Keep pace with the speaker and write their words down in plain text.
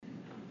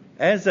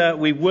As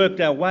we've worked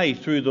our way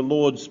through the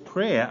Lord's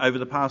Prayer over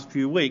the past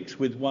few weeks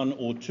with one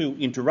or two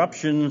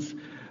interruptions,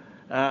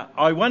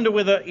 I wonder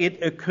whether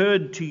it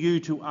occurred to you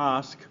to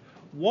ask,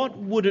 what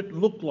would it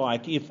look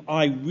like if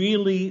I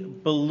really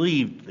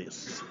believed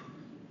this?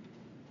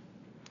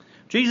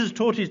 Jesus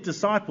taught his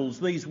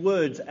disciples these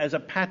words as a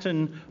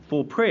pattern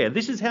for prayer.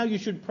 This is how you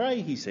should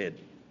pray, he said.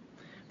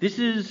 This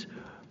is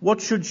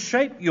what should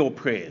shape your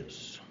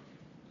prayers.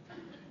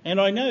 And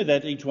I know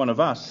that each one of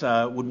us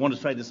would want to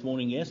say this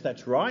morning, yes,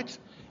 that's right.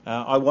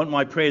 I want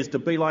my prayers to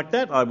be like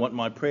that. I want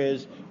my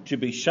prayers to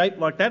be shaped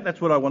like that. That's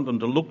what I want them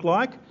to look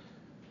like.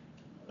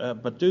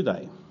 But do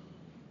they?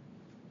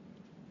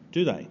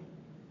 Do they?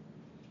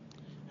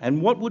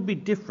 And what would be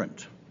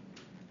different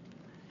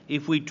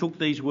if we took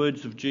these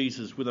words of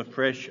Jesus with a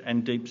fresh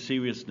and deep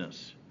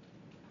seriousness?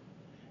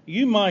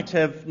 You might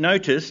have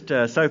noticed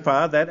so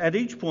far that at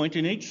each point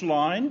in each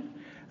line,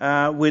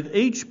 with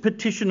each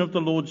petition of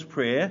the Lord's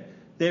Prayer,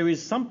 there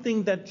is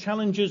something that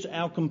challenges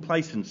our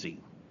complacency.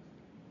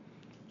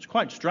 It's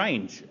quite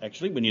strange,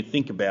 actually, when you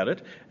think about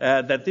it,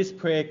 that this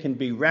prayer can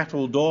be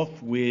rattled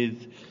off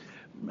with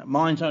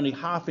minds only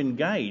half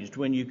engaged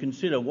when you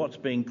consider what's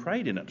being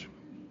prayed in it.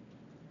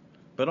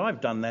 But I've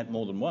done that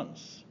more than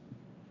once,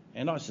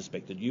 and I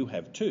suspect that you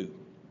have too.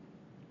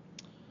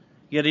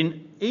 Yet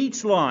in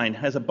each line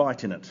has a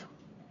bite in it.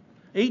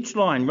 Each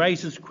line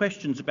raises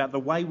questions about the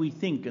way we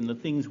think and the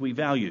things we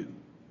value.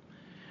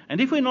 And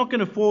if we're not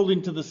going to fall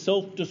into the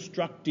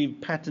self-destructive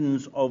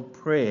patterns of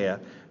prayer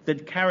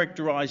that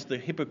characterise the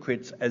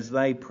hypocrites as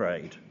they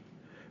prayed,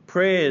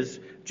 prayers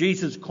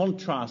Jesus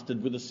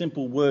contrasted with the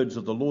simple words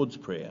of the Lord's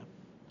Prayer,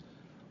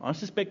 I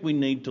suspect we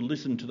need to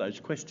listen to those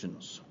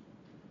questions.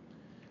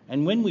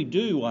 And when we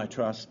do, I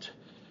trust,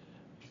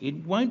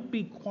 it won't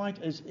be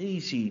quite as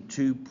easy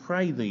to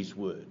pray these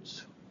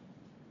words.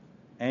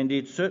 And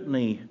it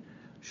certainly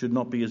should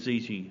not be as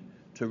easy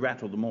to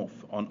rattle them off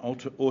on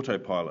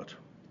autopilot.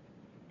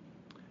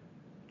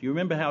 Do you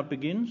remember how it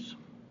begins?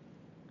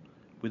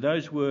 With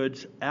those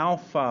words, "Our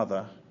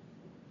Father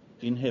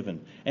in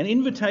heaven." An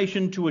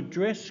invitation to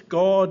address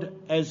God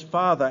as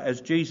Father,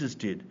 as Jesus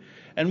did.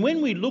 And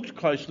when we looked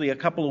closely a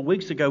couple of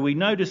weeks ago, we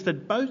noticed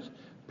that both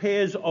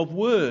pairs of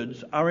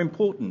words are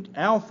important.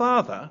 Our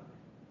Father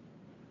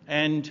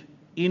and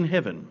in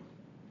heaven.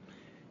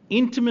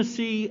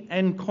 Intimacy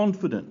and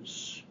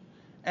confidence.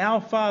 Our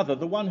Father,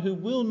 the one who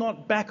will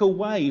not back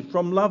away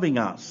from loving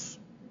us.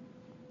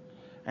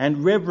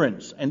 And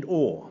reverence and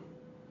awe.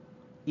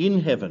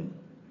 In heaven,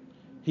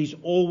 he's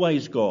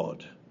always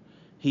God.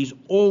 He's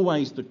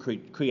always the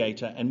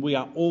creator, and we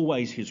are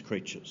always his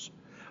creatures.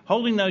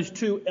 Holding those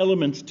two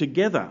elements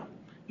together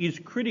is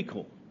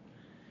critical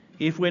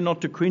if we're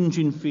not to cringe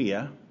in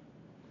fear,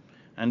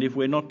 and if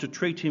we're not to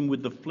treat him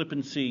with the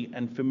flippancy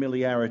and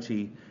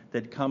familiarity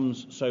that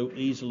comes so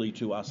easily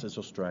to us as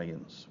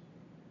Australians.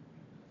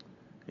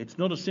 It's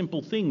not a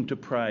simple thing to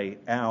pray,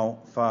 "Our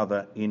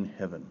Father in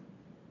heaven."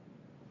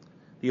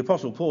 The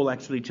Apostle Paul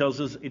actually tells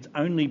us it's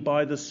only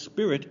by the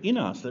Spirit in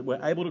us that we're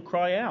able to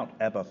cry out,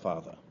 "Abba,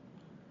 Father."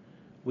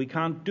 We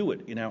can't do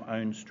it in our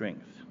own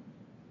strength.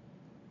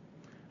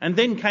 And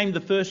then came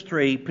the first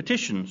three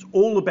petitions,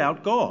 all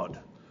about God,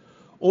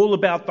 all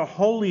about the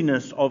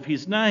holiness of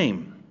his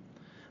name,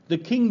 the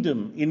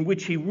kingdom in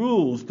which he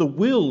rules, the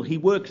will he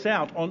works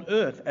out on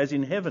earth as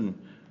in heaven,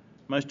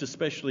 most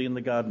especially in the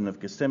Garden of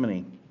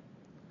Gethsemane.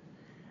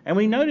 And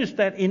we notice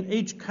that in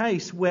each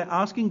case we're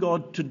asking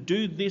God to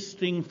do this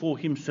thing for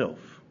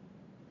himself.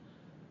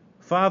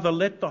 Father,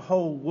 let the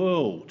whole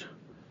world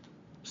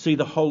see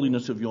the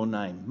holiness of your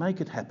name.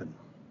 Make it happen.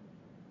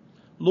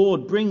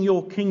 Lord, bring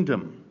your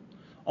kingdom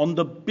on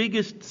the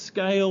biggest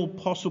scale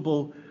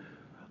possible.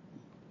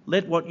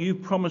 Let what you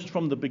promised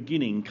from the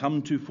beginning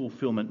come to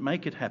fulfillment.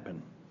 Make it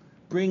happen.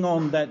 Bring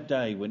on that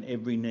day when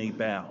every knee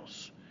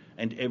bows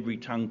and every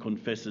tongue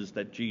confesses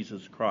that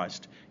Jesus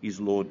Christ is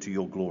Lord to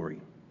your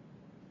glory.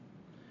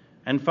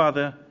 And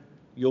Father,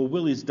 your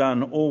will is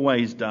done,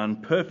 always done,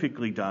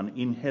 perfectly done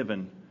in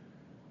heaven.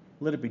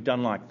 Let it be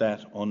done like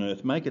that on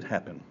earth. Make it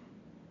happen,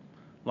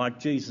 like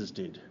Jesus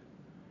did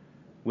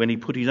when he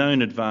put his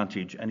own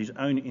advantage and his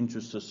own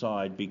interests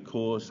aside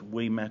because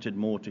we mattered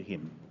more to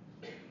him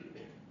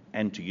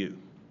and to you.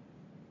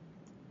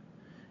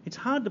 It's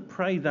hard to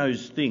pray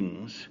those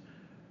things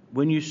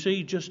when you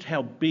see just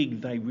how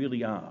big they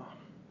really are,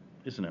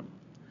 isn't it?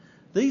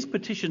 These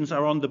petitions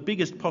are on the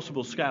biggest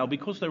possible scale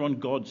because they're on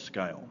God's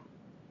scale.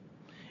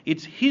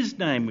 It's his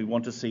name we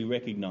want to see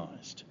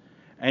recognised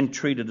and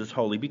treated as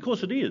holy,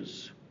 because it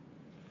is.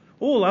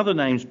 All other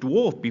names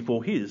dwarf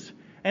before his,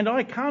 and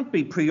I can't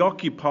be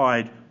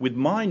preoccupied with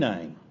my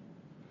name,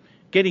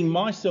 getting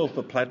myself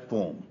a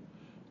platform,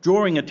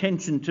 drawing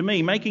attention to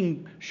me,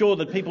 making sure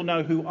that people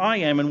know who I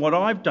am and what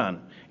I've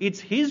done.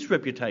 It's his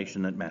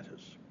reputation that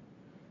matters.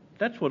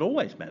 That's what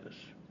always matters.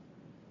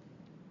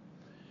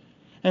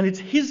 And it's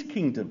his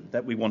kingdom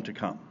that we want to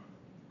come.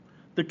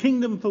 The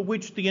kingdom for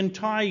which the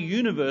entire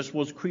universe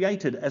was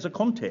created as a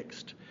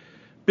context.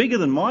 Bigger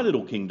than my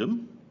little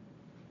kingdom,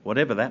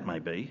 whatever that may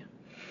be.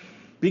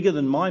 Bigger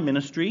than my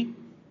ministry.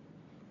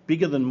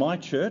 bigger than my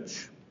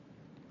church,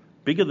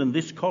 bigger than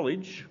this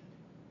college,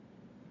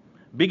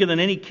 bigger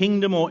than any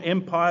kingdom or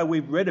empire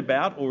we've read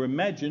about or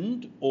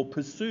imagined or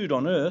pursued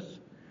on earth.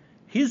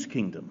 His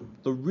kingdom,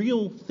 the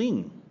real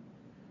thing.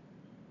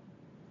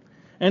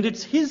 And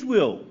it's his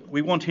will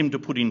we want him to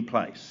put in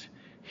place.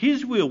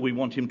 His will we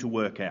want him to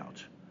work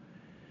out.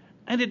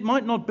 And it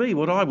might not be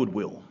what I would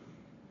will.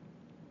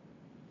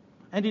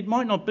 And it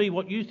might not be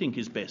what you think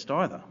is best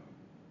either.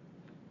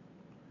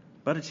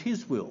 But it's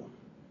his will,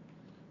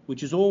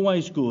 which is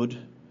always good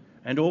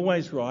and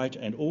always right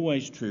and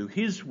always true.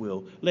 His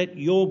will. Let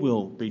your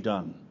will be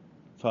done,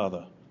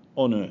 Father,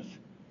 on earth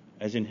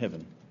as in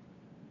heaven.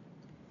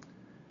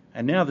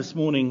 And now this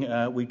morning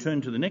we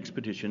turn to the next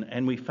petition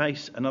and we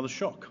face another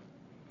shock.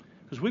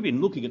 Because we've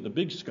been looking at the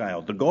big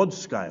scale, the God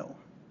scale.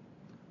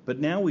 But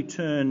now we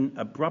turn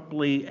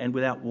abruptly and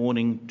without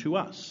warning to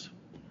us.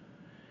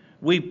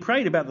 We've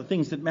prayed about the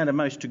things that matter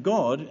most to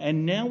God,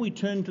 and now we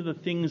turn to the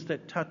things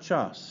that touch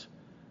us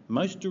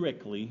most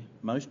directly,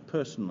 most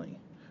personally.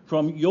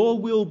 From your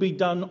will be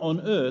done on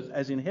earth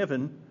as in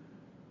heaven,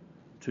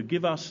 to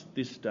give us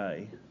this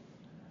day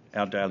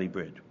our daily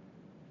bread.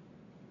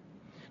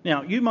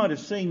 Now, you might have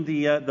seen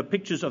the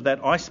pictures of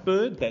that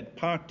iceberg that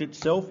parked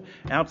itself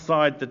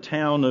outside the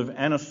town of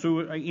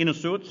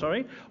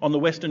Inassut, on the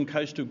western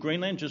coast of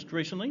Greenland just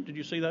recently. Did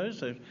you see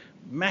those? A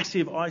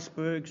massive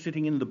iceberg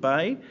sitting in the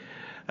bay.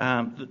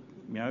 11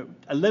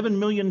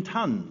 million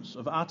tonnes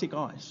of Arctic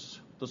ice,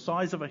 the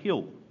size of a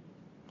hill,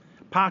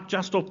 parked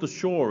just off the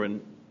shore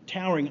and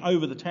towering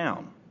over the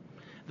town.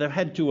 They've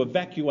had to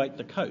evacuate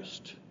the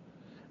coast.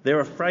 They're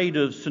afraid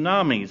of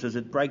tsunamis as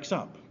it breaks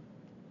up.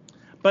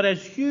 But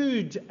as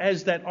huge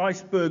as that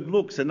iceberg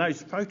looks, and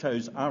those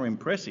photos are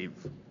impressive,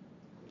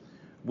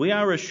 we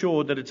are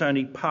assured that it's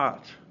only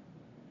part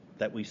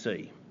that we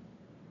see.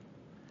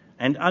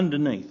 And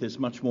underneath, there's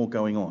much more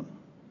going on.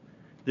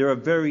 There are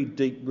very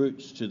deep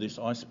roots to this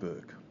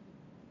iceberg.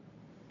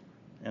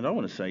 And I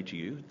want to say to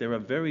you, there are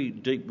very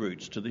deep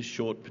roots to this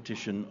short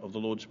petition of the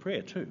Lord's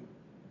Prayer too.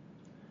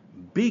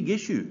 Big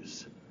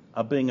issues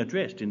are being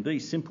addressed in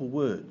these simple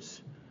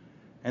words.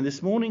 And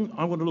this morning,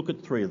 I want to look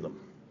at three of them.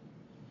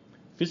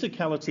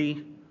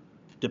 Physicality,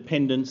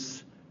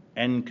 dependence,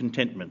 and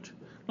contentment.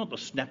 Not the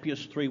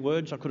snappiest three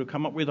words I could have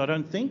come up with, I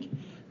don't think.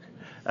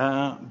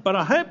 But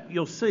I hope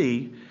you'll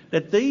see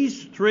that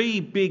these three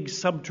big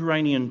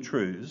subterranean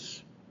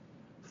truths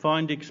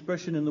find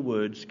expression in the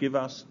words, give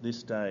us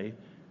this day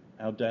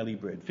our daily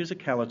bread.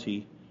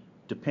 Physicality,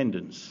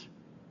 dependence,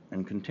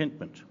 and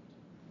contentment.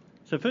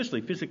 So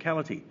firstly,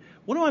 physicality.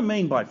 What do I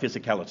mean by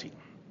physicality?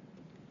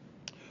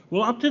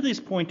 Well, up to this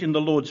point in the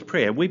Lord's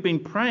Prayer, we've been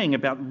praying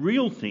about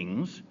real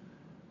things,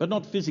 but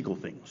not physical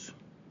things.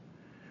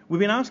 We've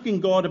been asking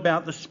God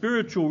about the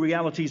spiritual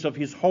realities of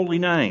his holy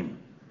name,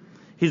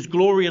 his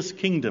glorious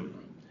kingdom,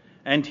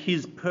 and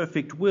his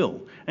perfect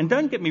will. And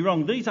don't get me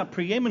wrong, these are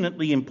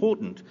preeminently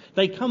important.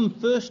 They come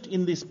first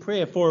in this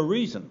prayer for a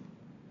reason.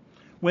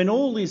 When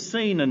all is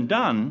seen and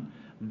done,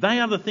 they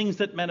are the things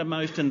that matter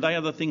most, and they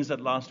are the things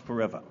that last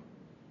forever.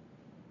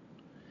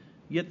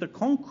 Yet the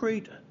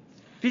concrete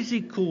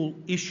physical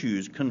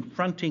issues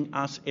confronting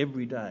us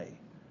every day,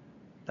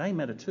 they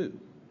matter too.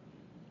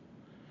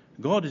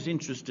 God is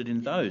interested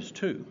in those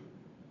too.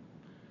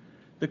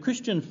 The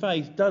Christian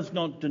faith does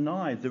not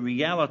deny the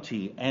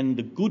reality and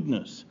the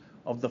goodness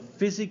of the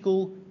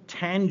physical,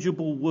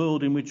 tangible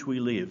world in which we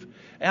live.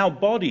 Our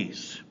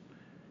bodies,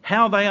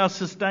 how they are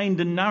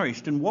sustained and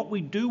nourished, and what we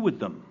do with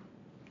them.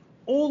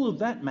 All of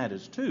that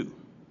matters too.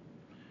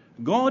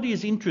 God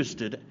is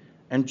interested,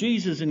 and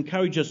Jesus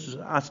encourages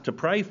us to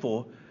pray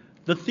for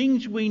the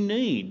things we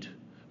need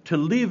to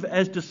live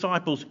as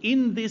disciples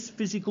in this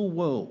physical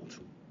world.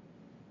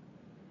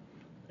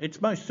 It's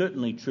most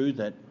certainly true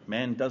that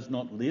man does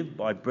not live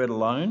by bread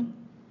alone,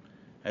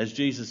 as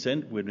Jesus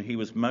said when he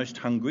was most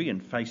hungry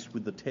and faced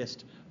with the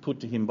test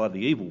put to him by the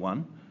evil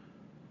one.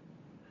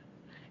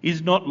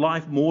 Is not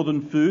life more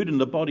than food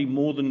and the body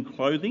more than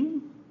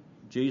clothing?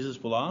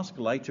 Jesus will ask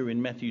later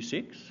in Matthew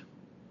 6.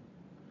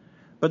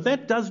 But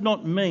that does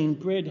not mean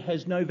bread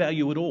has no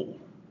value at all.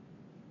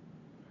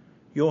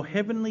 Your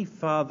heavenly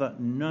Father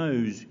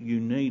knows you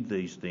need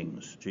these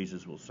things,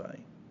 Jesus will say.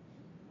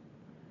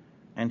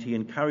 And he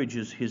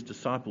encourages his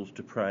disciples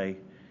to pray,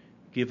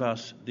 give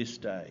us this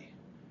day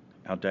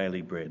our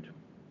daily bread.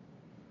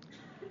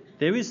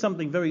 There is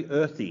something very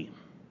earthy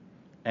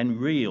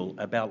and real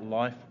about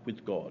life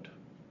with God.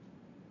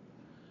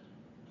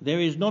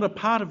 There is not a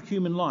part of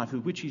human life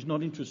in which he's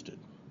not interested.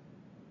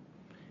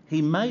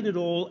 He made it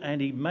all and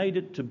he made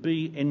it to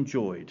be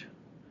enjoyed.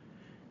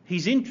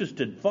 He's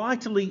interested,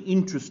 vitally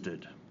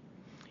interested,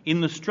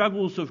 in the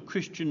struggles of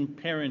Christian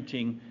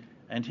parenting,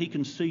 and he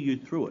can see you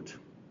through it.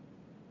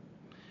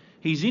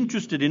 He's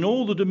interested in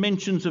all the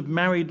dimensions of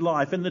married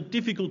life and the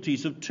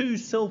difficulties of two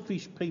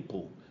selfish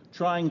people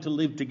trying to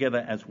live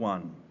together as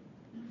one.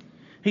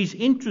 He's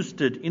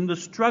interested in the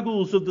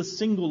struggles of the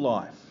single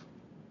life.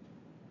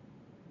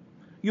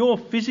 Your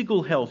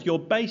physical health, your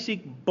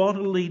basic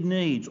bodily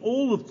needs,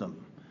 all of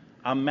them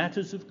are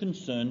matters of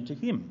concern to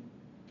him.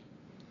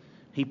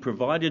 He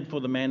provided for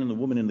the man and the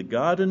woman in the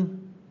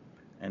garden,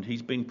 and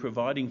he's been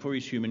providing for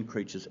his human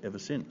creatures ever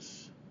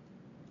since.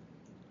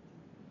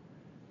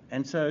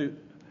 And so,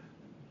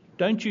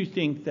 don't you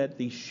think that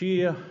the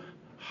sheer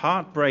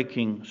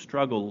heartbreaking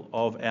struggle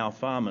of our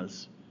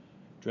farmers,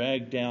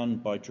 dragged down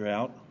by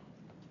drought,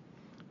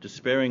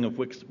 despairing of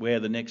where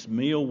the next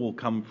meal will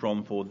come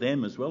from for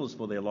them as well as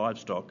for their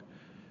livestock,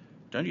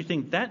 don't you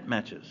think that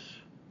matters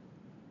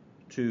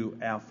to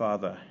our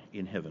Father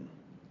in heaven?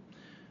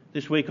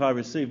 This week I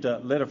received a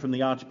letter from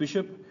the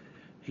Archbishop.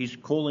 He's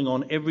calling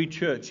on every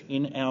church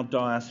in our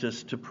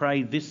diocese to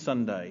pray this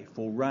Sunday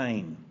for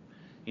rain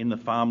in the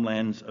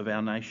farmlands of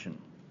our nation.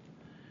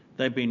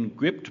 They've been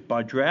gripped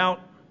by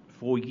drought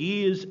for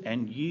years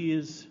and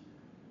years,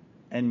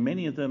 and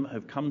many of them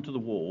have come to the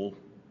wall,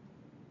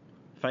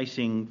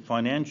 facing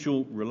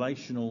financial,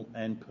 relational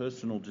and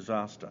personal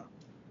disaster.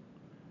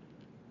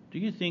 Do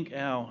you think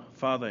our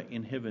Father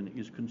in heaven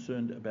is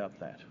concerned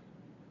about that?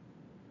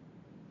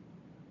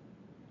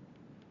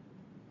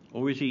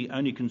 Or is he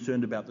only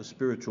concerned about the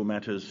spiritual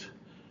matters,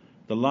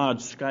 the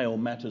large-scale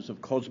matters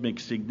of cosmic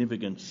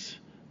significance?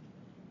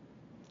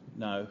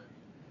 No.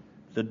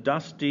 The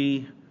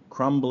dusty,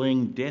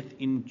 crumbling,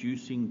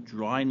 death-inducing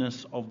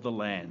dryness of the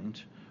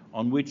land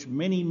on which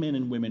many men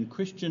and women,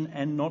 Christian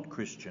and not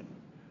Christian,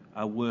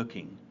 are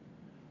working,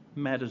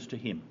 matters to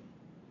him.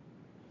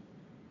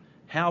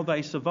 How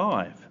they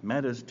survive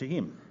matters to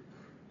him.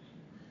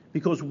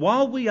 Because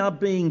while we are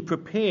being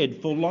prepared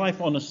for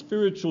life on a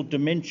spiritual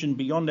dimension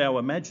beyond our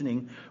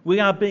imagining, we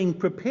are being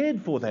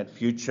prepared for that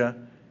future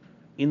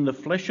in the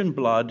flesh and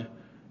blood,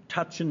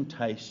 touch and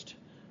taste,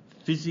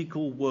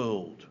 physical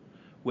world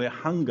where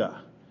hunger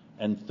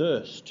and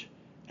thirst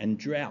and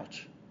drought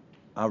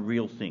are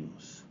real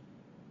things.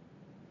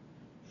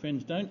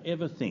 Friends, don't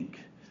ever think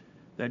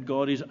that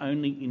God is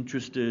only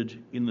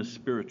interested in the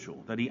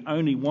spiritual, that he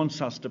only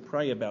wants us to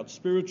pray about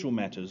spiritual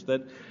matters,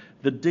 that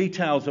the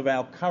details of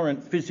our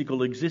current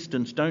physical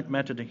existence don't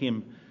matter to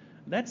him.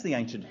 That's the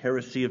ancient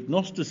heresy of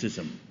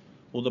Gnosticism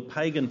or the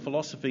pagan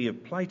philosophy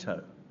of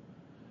Plato,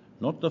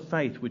 not the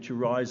faith which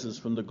arises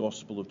from the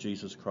gospel of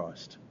Jesus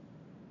Christ.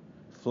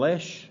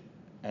 Flesh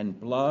and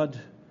blood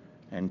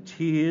and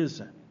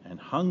tears and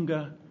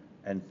hunger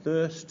and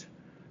thirst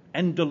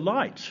and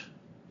delight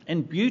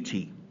and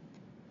beauty,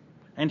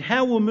 and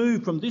how we'll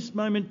move from this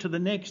moment to the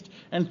next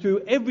and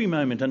through every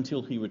moment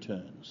until he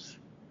returns.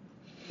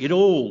 It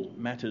all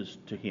matters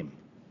to him.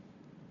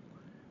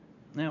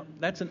 Now,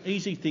 that's an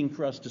easy thing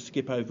for us to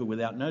skip over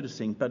without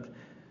noticing, but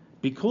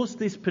because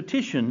this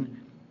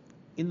petition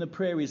in the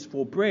prayer is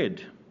for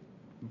bread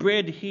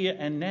here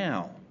and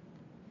now,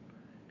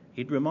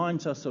 it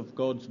reminds us of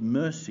God's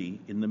mercy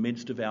in the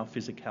midst of our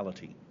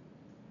physicality.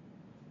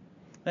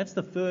 That's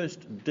the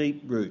first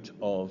deep root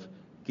of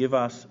give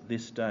us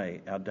this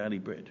day our daily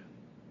bread.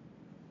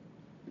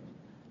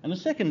 And the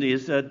second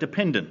is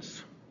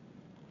dependence.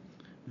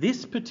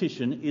 This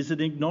petition is an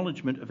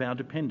acknowledgement of our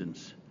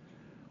dependence.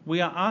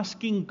 We are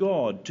asking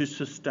God to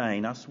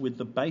sustain us with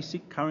the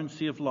basic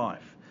currency of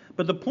life.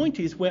 But the point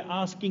is we're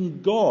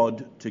asking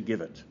God to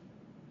give it.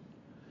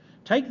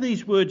 Take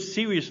these words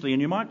seriously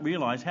and you might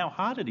realise how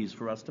hard it is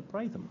for us to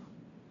pray them.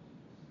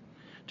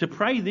 To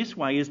pray this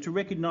way is to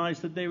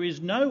recognise that there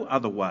is no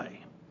other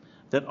way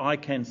that I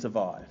can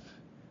survive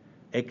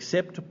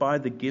except by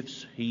the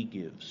gifts he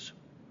gives.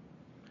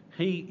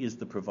 He is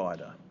the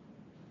provider.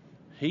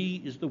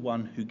 He is the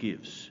one who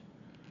gives.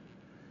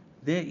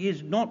 There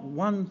is not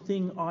one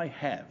thing I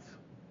have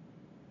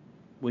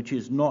which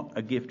is not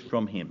a gift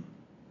from him.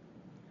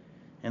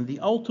 And the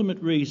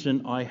ultimate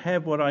reason I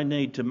have what I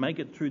need to make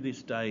it through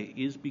this day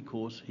is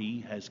because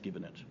he has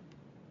given it.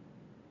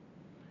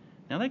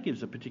 Now that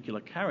gives a particular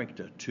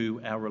character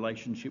to our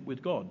relationship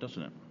with God,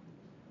 doesn't it?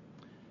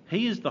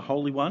 He is the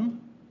Holy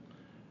One,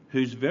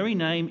 whose very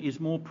name is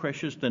more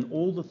precious than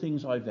all the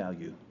things I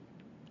value.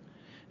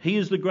 He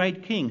is the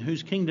great King,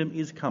 whose kingdom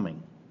is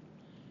coming.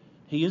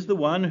 He is the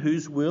one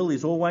whose will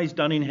is always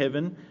done in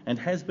heaven and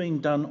has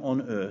been done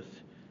on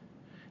earth.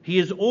 He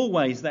is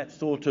always that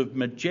sort of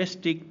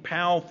majestic,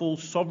 powerful,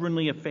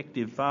 sovereignly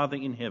effective Father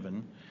in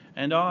heaven,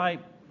 and I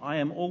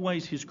am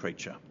always his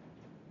creature.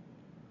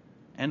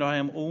 And I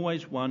am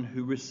always one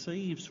who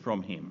receives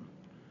from him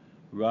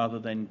rather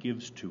than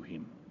gives to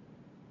him.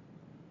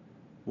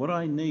 What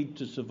I need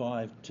to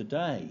survive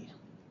today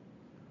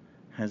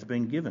has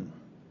been given.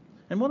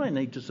 And what I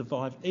need to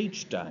survive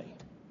each day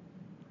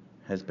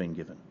has been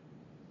given.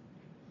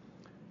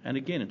 And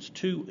again, it's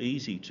too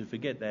easy to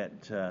forget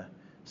that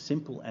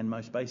simple and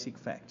most basic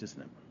fact,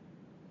 isn't it?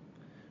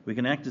 We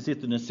can act as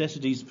if the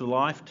necessities for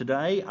life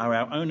today are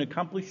our own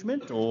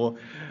accomplishment, or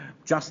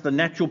just the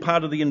natural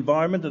part of the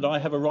environment that I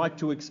have a right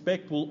to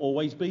expect will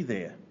always be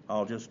there.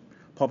 I'll just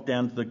pop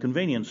down to the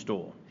convenience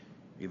store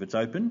if it's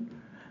open.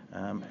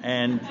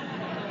 And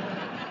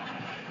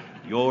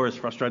you're as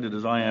frustrated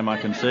as I am, I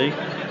can see.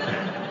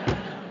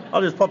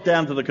 I'll just pop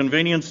down to the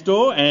convenience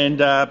store and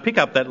pick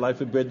up that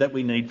loaf of bread that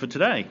we need for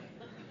today.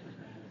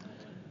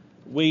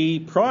 We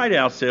pride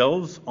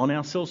ourselves on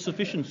our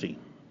self-sufficiency.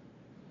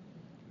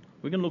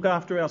 We can look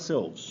after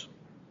ourselves.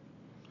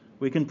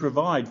 We can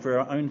provide for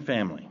our own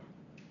family.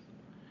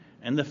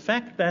 And the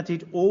fact that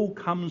it all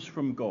comes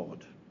from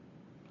God,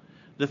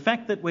 the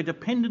fact that we're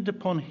dependent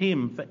upon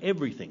Him for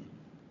everything,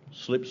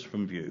 slips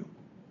from view.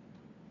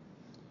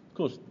 Of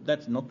course,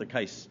 that's not the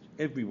case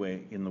everywhere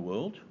in the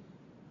world.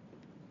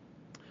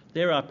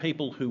 There are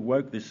people who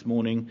woke this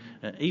morning,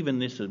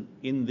 even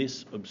in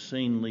this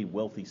obscenely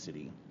wealthy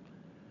city,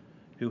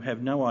 who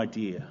have no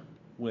idea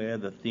where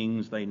the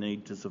things they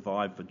need to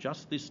survive for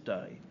just this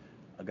day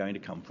are going to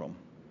come from.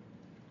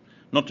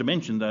 Not to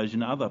mention those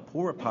in other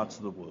poorer parts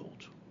of the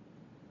world.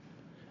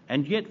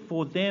 And yet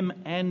for them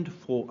and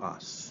for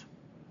us,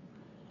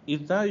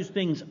 if those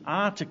things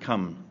are to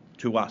come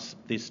to us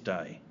this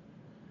day,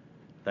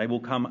 they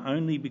will come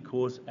only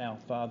because our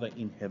Father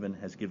in heaven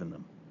has given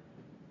them.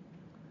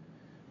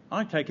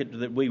 I take it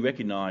that we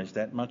recognise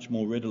that much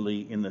more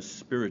readily in the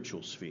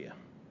spiritual sphere.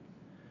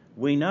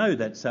 We know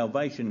that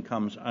salvation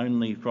comes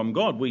only from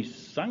God. We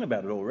sung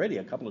about it already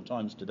a couple of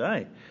times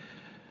today.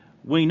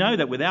 We know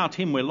that without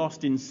Him we're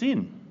lost in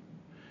sin.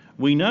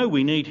 We know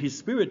we need His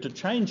Spirit to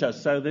change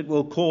us so that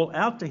we'll call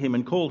out to Him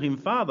and call Him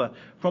Father.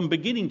 From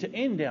beginning to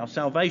end, our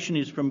salvation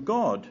is from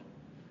God.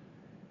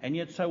 And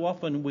yet so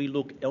often we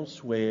look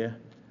elsewhere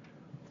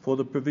for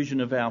the provision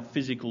of our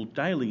physical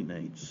daily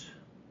needs.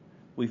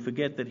 We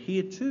forget that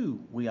here too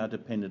we are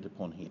dependent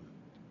upon Him.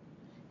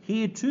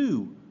 Here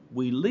too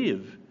we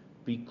live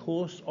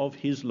because of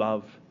His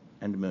love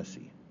and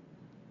mercy.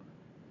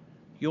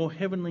 Your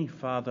Heavenly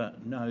Father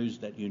knows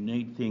that you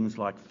need things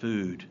like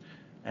food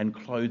and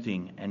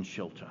clothing and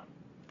shelter,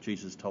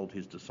 Jesus told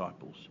His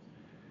disciples.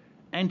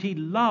 And He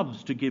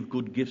loves to give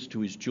good gifts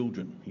to His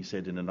children, He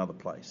said in another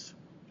place.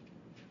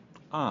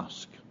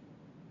 Ask.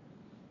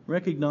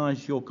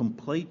 Recognise your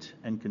complete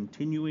and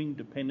continuing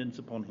dependence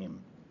upon Him.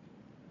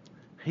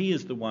 He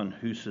is the one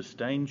who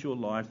sustains your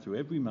life through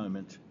every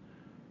moment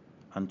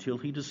until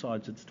He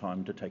decides it's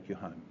time to take you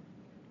home.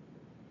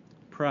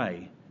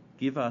 Pray,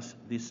 give us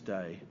this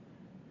day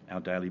our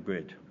daily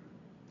bread.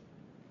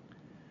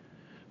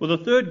 Well,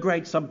 the third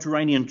great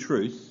subterranean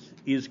truth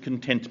is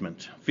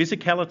contentment.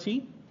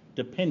 Physicality,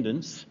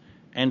 dependence,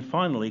 and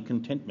finally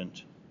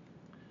contentment.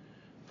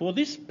 For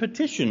this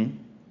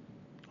petition,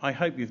 I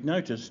hope you've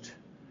noticed,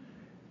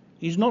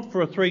 is not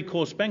for a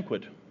 3-course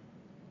banquet.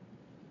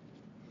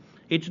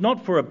 It's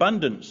not for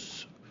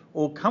abundance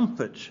or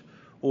comfort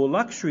or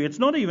luxury. It's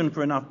not even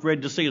for enough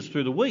bread to see us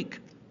through the week.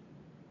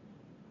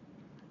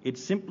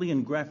 It's simply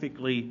and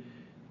graphically,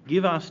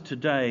 give us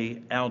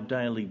today our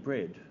daily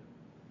bread.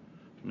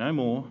 No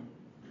more.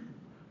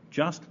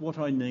 Just what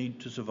I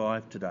need to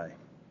survive today.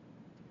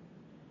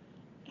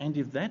 And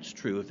if that's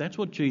true, if that's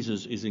what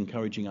Jesus is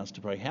encouraging us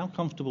to pray, how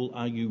comfortable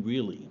are you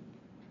really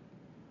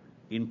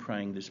in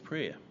praying this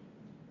prayer?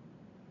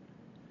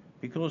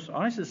 Because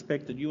I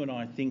suspect that you and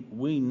I think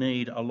we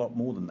need a lot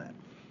more than that.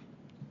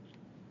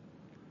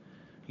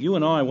 You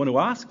and I want to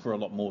ask for a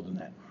lot more than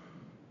that.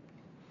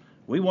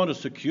 We want a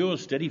secure,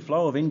 steady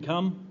flow of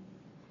income,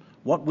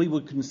 what we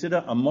would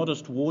consider a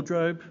modest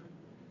wardrobe,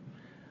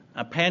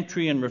 a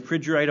pantry and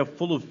refrigerator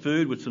full of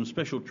food with some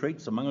special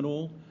treats among it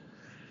all.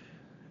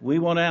 We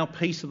want our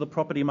piece of the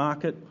property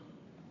market,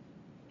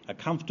 a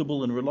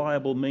comfortable and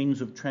reliable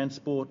means of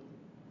transport,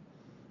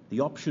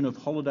 the option of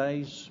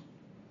holidays,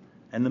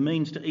 and the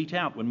means to eat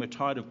out when we're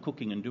tired of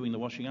cooking and doing the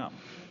washing up.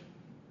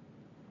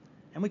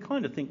 And we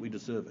kind of think we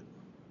deserve it.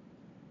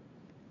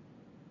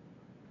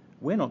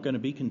 We're not going to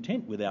be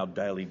content with our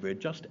daily bread,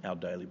 just our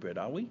daily bread,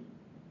 are we?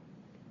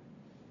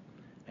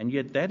 And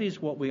yet that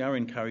is what we are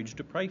encouraged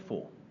to pray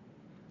for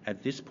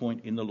at this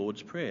point in the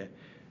Lord's Prayer.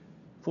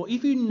 For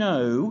if you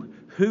know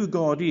who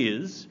God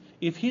is,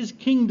 if His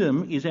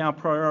kingdom is our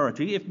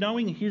priority, if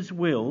knowing His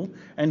will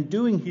and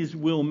doing His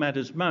will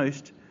matters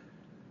most,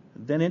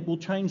 then it will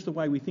change the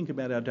way we think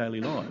about our daily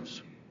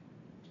lives.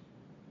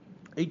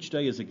 Each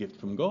day is a gift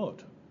from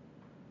God.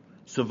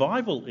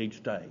 Survival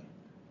each day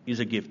is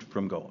a gift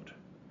from God.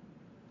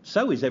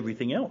 So is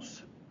everything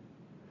else.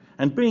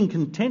 And being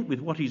content with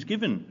what He's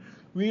given,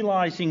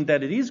 realising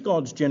that it is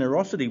God's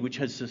generosity which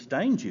has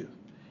sustained you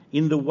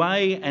in the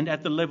way and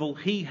at the level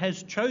He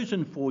has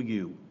chosen for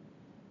you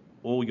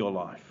all your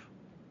life,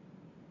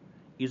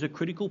 is a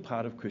critical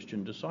part of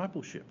Christian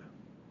discipleship.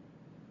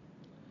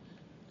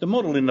 The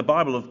model in the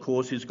Bible, of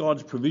course, is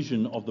God's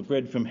provision of the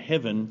bread from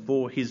heaven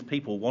for His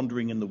people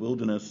wandering in the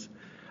wilderness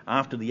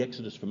after the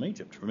exodus from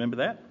Egypt. Remember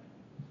that?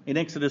 In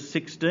Exodus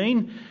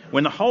 16,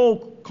 when the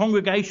whole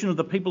congregation of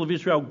the people of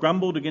Israel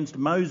grumbled against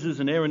Moses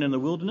and Aaron in the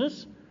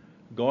wilderness,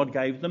 God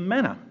gave them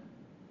manna,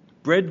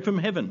 bread from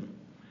heaven,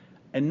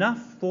 enough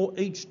for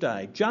each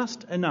day,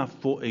 just enough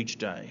for each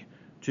day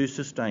to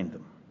sustain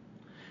them.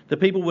 The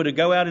people were to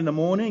go out in the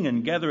morning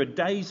and gather a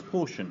day's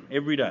portion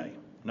every day,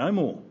 no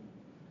more.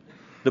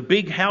 The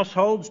big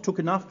households took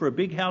enough for a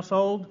big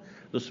household.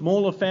 The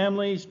smaller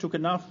families took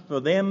enough for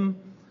them.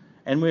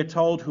 And we're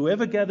told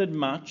whoever gathered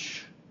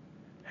much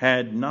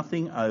had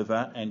nothing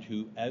over, and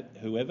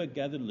whoever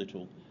gathered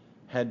little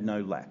had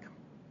no lack.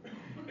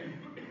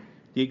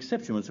 The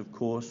exception was, of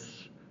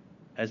course,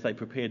 as they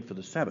prepared for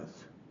the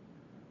Sabbath.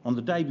 On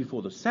the day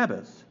before the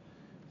Sabbath,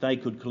 they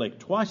could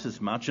collect twice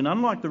as much, and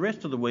unlike the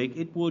rest of the week,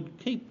 it would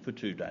keep for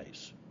 2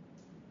 days.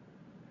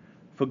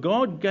 For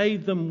God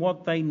gave them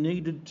what they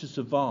needed to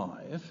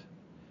survive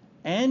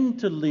and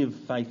to live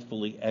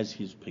faithfully as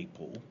his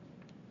people,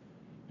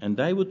 and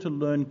they were to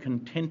learn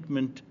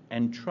contentment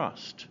and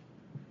trust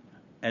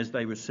as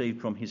they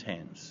received from his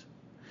hands.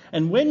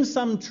 And when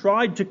some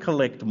tried to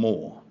collect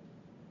more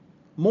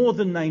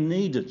than they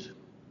needed,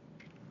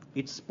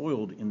 it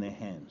spoiled in their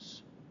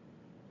hands.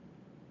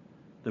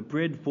 The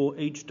bread for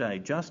each day,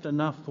 just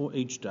enough for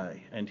each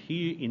day. And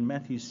here in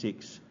Matthew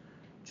 6,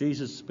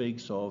 Jesus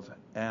speaks of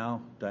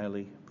our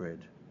daily bread.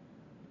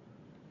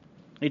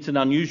 It's an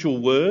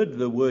unusual word,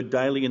 the word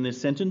daily in this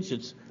sentence.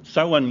 It's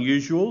so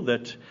unusual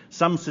that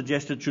some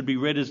suggest it should be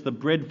read as the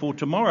bread for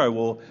tomorrow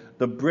or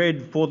the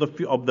bread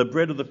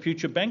of the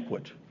future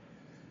banquet.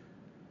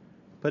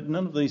 But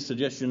none of these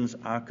suggestions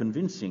are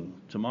convincing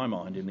to my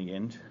mind in the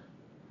end.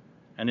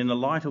 And in the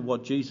light of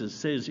what Jesus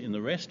says in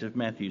the rest of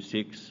Matthew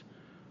 6,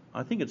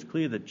 I think it's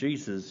clear that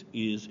Jesus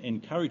is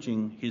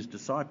encouraging his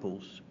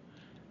disciples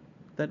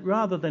that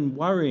rather than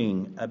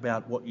worrying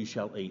about what you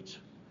shall eat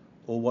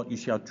or what you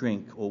shall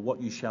drink or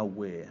what you shall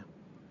wear,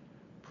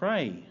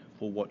 pray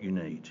for what you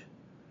need,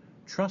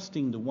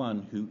 trusting the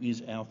one who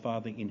is our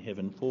Father in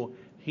heaven, for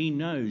he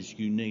knows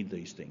you need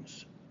these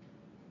things.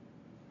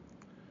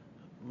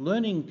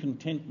 Learning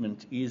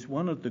contentment is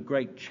one of the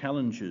great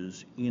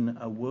challenges in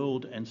a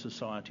world and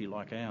society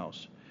like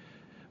ours.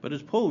 But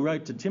as Paul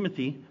wrote to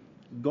Timothy,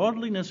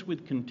 godliness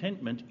with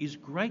contentment is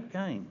great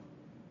gain.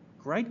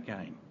 Great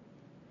gain.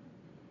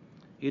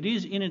 It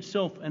is in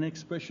itself an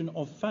expression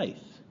of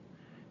faith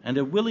and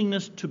a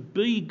willingness to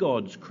be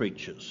God's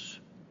creatures,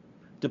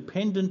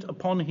 dependent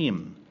upon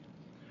him,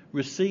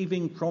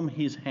 receiving from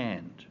his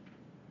hand.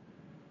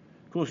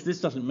 Of course,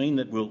 this doesn't mean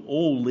that we'll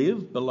all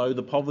live below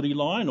the poverty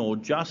line or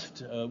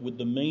just with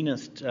the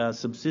meanest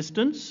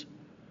subsistence.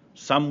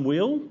 Some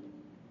will,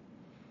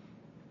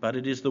 but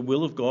it is the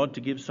will of God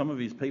to give some of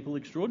his people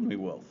extraordinary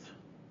wealth,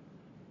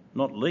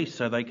 not least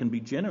so they can be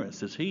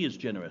generous as he is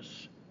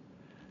generous,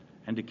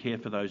 and to care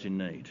for those in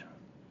need.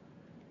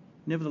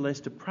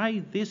 Nevertheless, to pray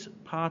this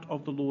part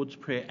of the Lord's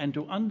Prayer and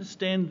to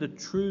understand the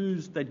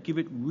truths that give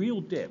it real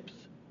depth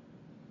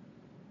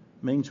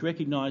means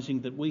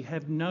recognising that we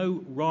have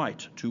no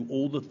right to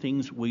all the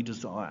things we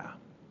desire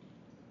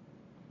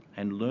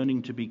and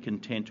learning to be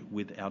content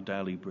with our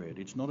daily bread.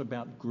 It's not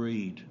about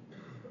greed,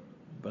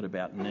 but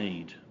about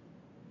need.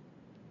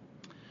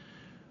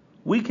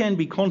 We can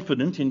be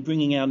confident in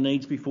bringing our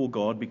needs before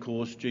God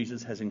because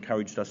Jesus has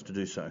encouraged us to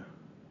do so.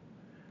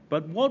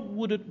 But what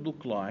would it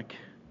look like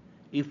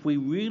if we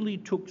really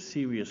took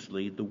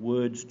seriously the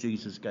words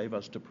Jesus gave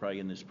us to pray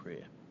in this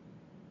prayer?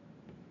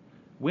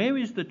 Where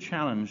is the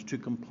challenge to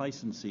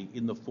complacency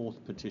in the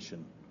fourth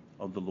petition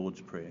of the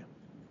Lord's Prayer?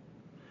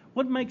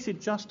 What makes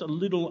it just a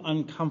little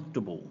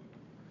uncomfortable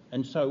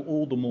and so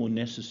all the more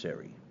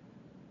necessary?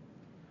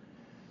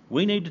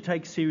 We need to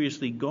take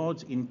seriously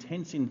God's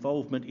intense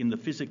involvement in the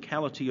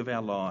physicality of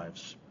our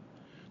lives,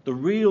 the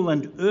real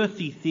and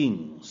earthy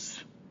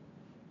things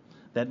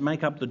that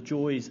make up the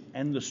joys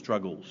and the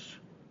struggles.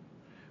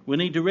 We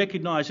need to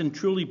recognise and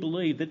truly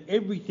believe that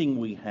everything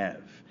we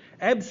have,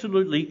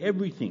 absolutely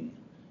everything,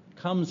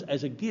 comes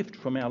as a gift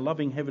from our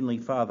loving Heavenly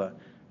Father,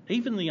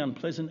 even the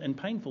unpleasant and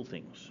painful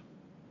things.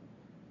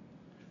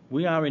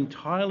 We are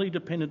entirely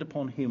dependent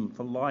upon him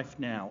for life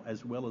now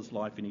as well as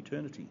life in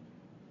eternity.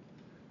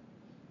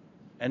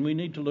 And we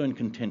need to learn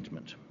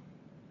contentment,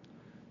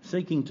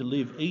 seeking to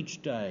live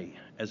each day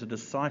as a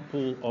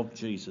disciple of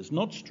Jesus,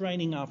 not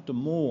straining after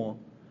more,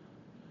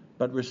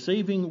 but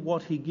receiving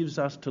what he gives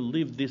us to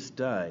live this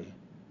day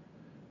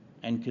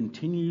and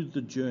continue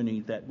the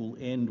journey that will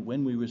end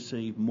when we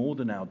receive more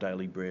than our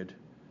daily bread,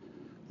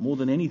 more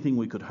than anything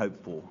we could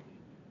hope for,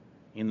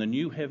 in the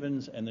new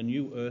heavens and the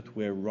new earth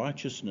where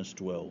righteousness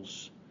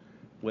dwells,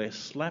 where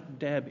slap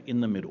dab in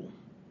the middle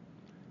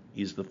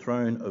is the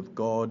throne of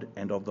God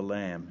and of the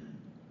Lamb,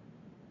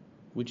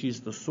 which is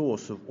the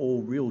source of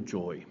all real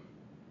joy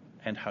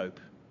and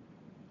hope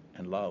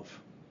and love.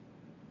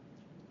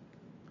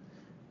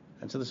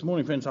 And so this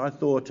morning, friends, I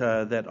thought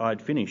that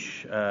I'd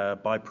finish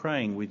by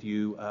praying with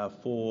you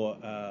for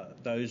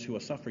those who are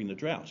suffering the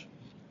drought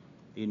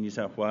in New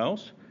South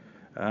Wales.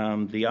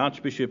 The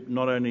Archbishop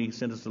not only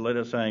sent us a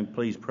letter saying,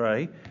 please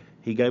pray,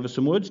 he gave us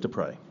some words to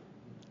pray,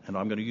 and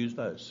I'm going to use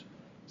those.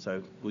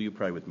 So will you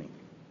pray with me?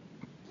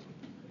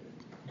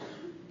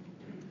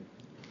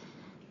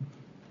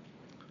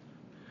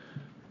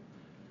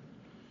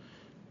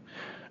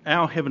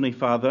 Our Heavenly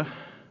Father,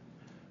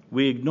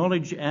 we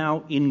acknowledge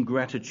our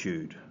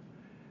ingratitude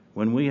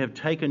when we have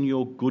taken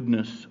your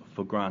goodness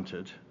for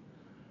granted,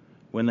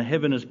 when the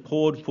heaven has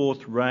poured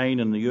forth rain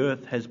and the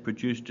earth has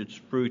produced its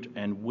fruit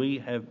and we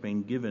have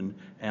been given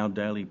our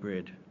daily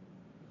bread.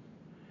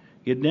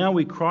 Yet now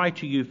we cry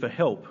to you for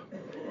help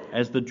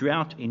as the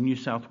drought in New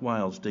South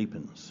Wales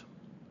deepens.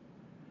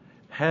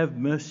 Have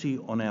mercy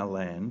on our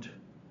land.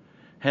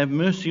 Have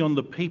mercy on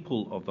the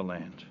people of the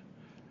land.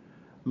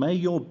 May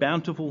your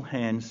bountiful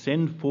hand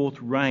send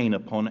forth rain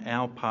upon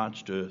our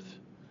parched earth.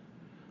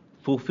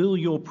 Fulfill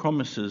your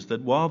promises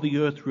that while the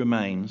earth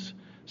remains,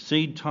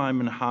 seed time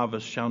and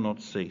harvest shall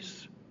not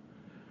cease,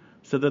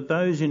 so that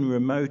those in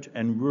remote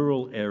and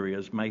rural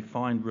areas may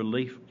find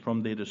relief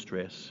from their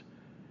distress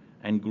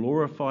and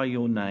glorify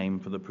your name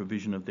for the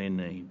provision of their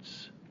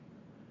needs.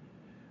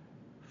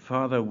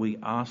 Father, we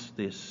ask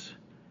this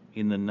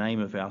in the name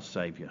of our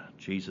Saviour,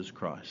 Jesus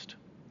Christ.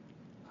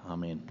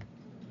 Amen.